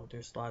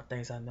 There's a lot of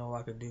things I know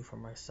I could do for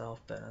myself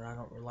that, and I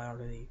don't rely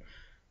on any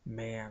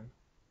man,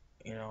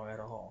 at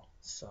all.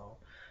 So,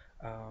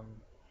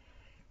 um,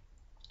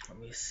 let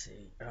me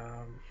see.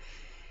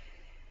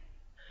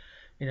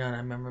 And I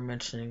remember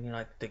mentioning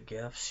like the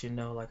gifts,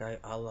 like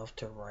I love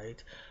to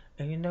write.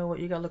 And you know what?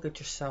 You gotta look at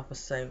yourself and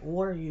say,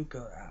 what are you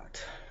good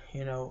at?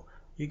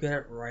 You good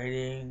at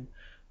writing,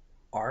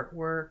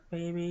 artwork,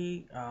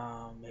 maybe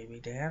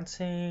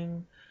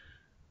dancing.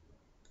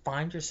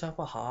 Find yourself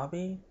a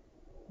hobby.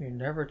 You're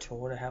never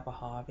told to have a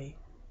hobby.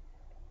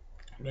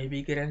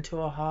 Maybe get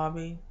into a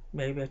hobby,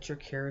 maybe that you're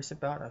curious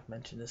about. I've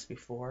mentioned this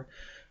before.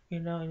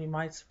 And you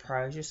might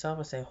surprise yourself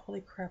and say,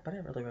 holy crap, I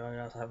didn't really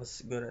realize I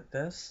was good at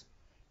this.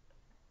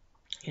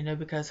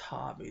 Because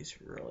hobbies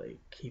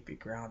really keep you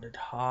grounded.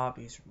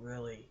 Hobbies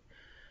really,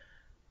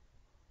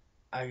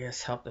 I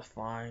guess, help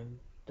define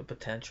the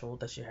potential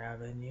that you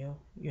have in you.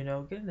 Get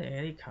into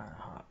any kind of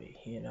hobby,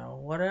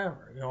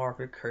 whatever. Or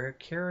if you're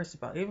curious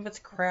about, even if it's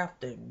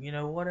crafting,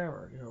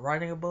 whatever,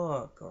 writing a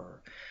book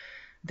or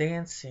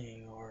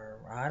dancing or,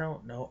 I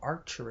don't know,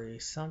 archery,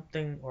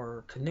 something,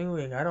 or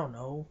canoeing, I don't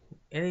know.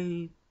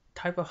 Any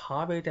type of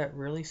hobby that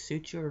really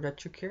suits you or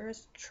that you're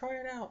curious, try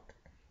it out.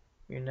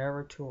 You're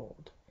never too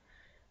old.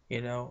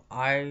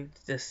 I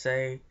just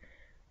say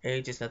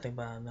age is nothing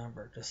but a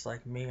number. Just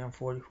like me, I'm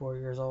 44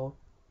 years old.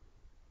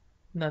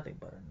 Nothing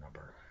but a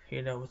number.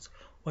 It's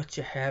what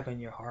you have in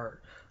your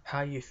heart.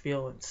 How you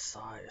feel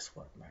inside is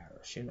what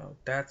matters.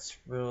 That's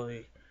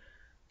really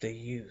the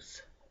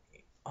youth.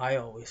 I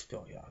always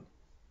feel young,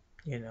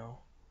 you know.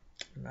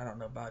 And I don't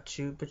know about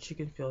you, but you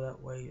can feel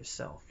that way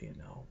yourself.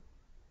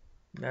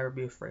 Never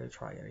be afraid to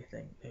try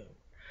anything new.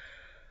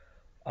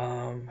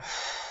 Um,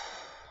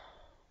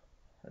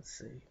 let's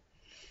see.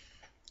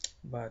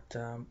 But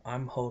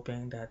I'm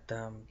hoping that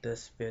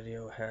this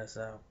video has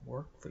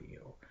worked for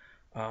you.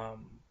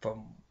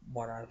 From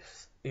what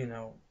I've,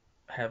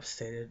 have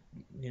stated,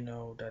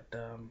 that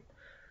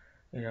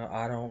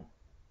I don't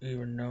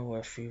even know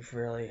if you've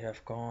really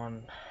have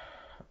gone.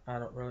 I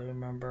don't really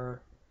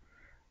remember.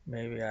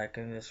 Maybe I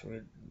can just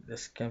read,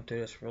 just skim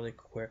through this really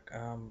quick.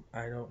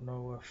 I don't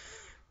know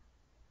if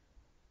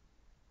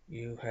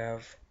you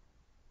have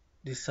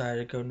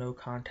decided to go no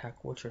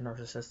contact with your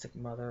narcissistic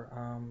mother.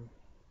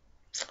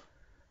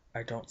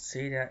 I don't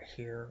see that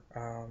here.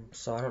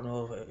 So I don't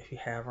know if you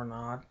have or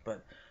not,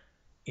 but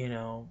you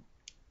know,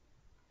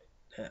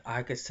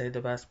 I could say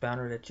the best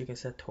boundary that you can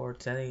set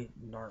towards any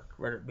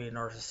whether it be a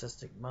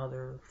narcissistic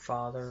mother,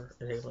 father,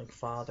 enabling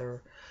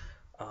father,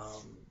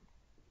 um,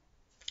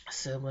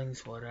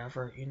 siblings,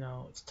 whatever,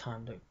 it's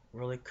time to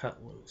really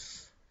cut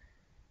loose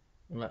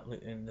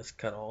and just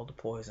cut all the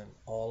poison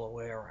all the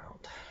way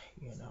around,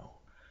 you know,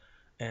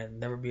 and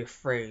never be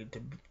afraid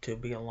to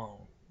be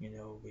alone,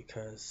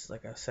 because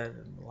like I said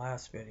in the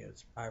last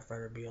videos, I'd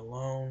rather be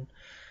alone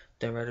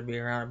than rather be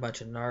around a bunch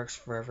of narcs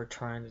forever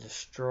trying to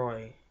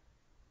destroy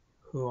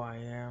who I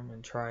am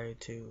and try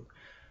to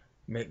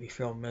make me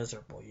feel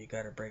miserable. You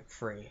gotta break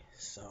free.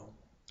 So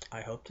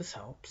I hope this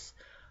helps.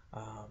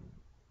 Um,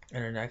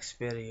 in the next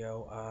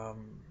video,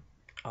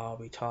 I'll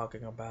be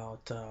talking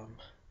about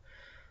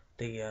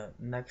the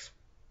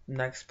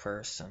next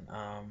person.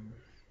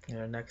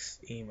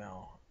 Next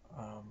email.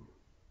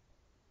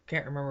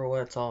 Can't remember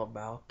what it's all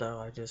about though.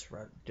 I just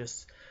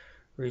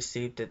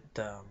received it.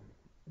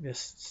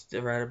 Just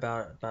read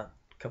about a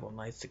couple of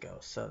nights ago.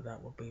 So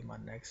that will be my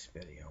next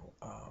video.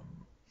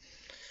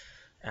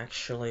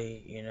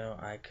 Actually,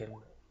 I can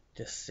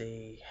just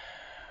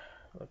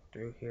look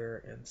through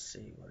here and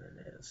see what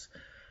it is.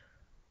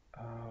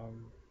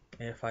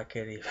 If I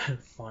could even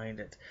find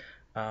it.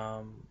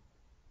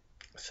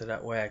 So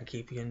that way I can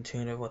keep you in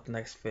tune of what the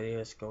next video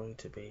is going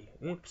to be.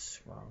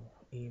 Oops, wrong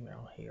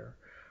email here.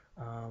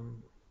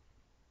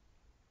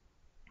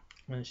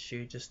 And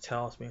she just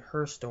tells me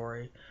her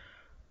story.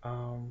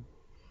 Um,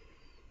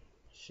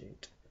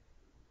 shoot.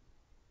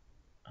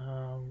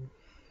 Um,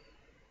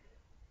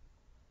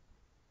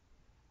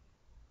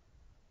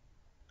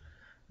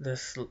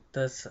 this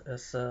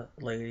is a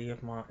lady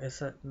of mine.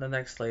 The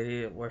next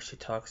lady where she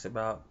talks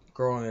about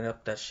growing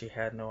up that she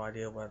had no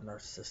idea what a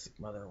narcissistic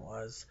mother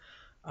was,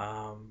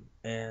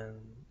 and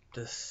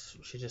this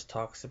she just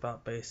talks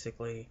about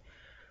basically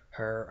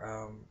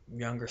her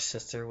younger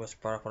sister was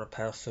brought up on a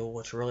pedestal,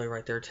 which really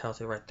right there tells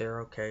you right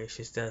there, okay,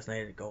 she's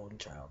designated a golden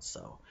child.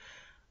 So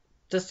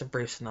just a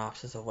brief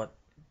synopsis of what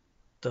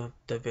the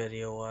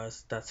video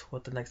was. That's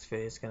what the next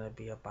video is going to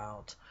be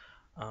about.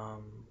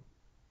 Um,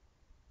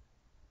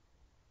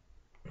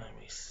 Let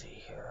me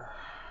see here.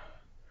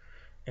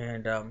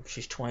 And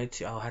she's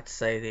 22. I'll have to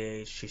say the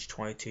age. She's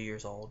 22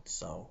 years old.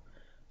 So,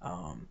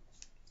 um,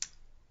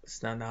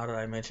 so now that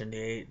I mentioned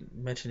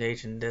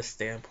age in this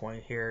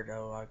standpoint here,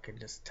 though, I can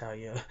just tell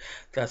you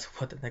that's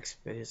what the next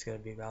video is going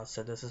to be about.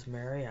 So this is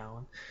Mary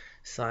Allen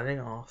signing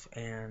off,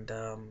 and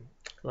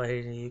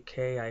lady in the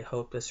UK, I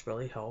hope this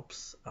really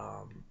helps.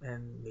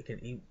 And we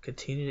can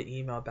continue to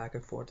email back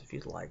and forth if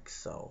you'd like.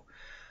 So,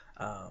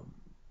 um,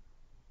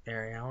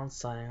 Mary Allen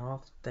signing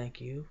off.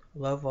 Thank you.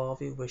 Love all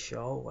of you. Wish you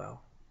all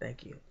well.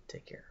 Thank you.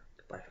 Take care.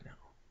 Goodbye for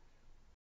now.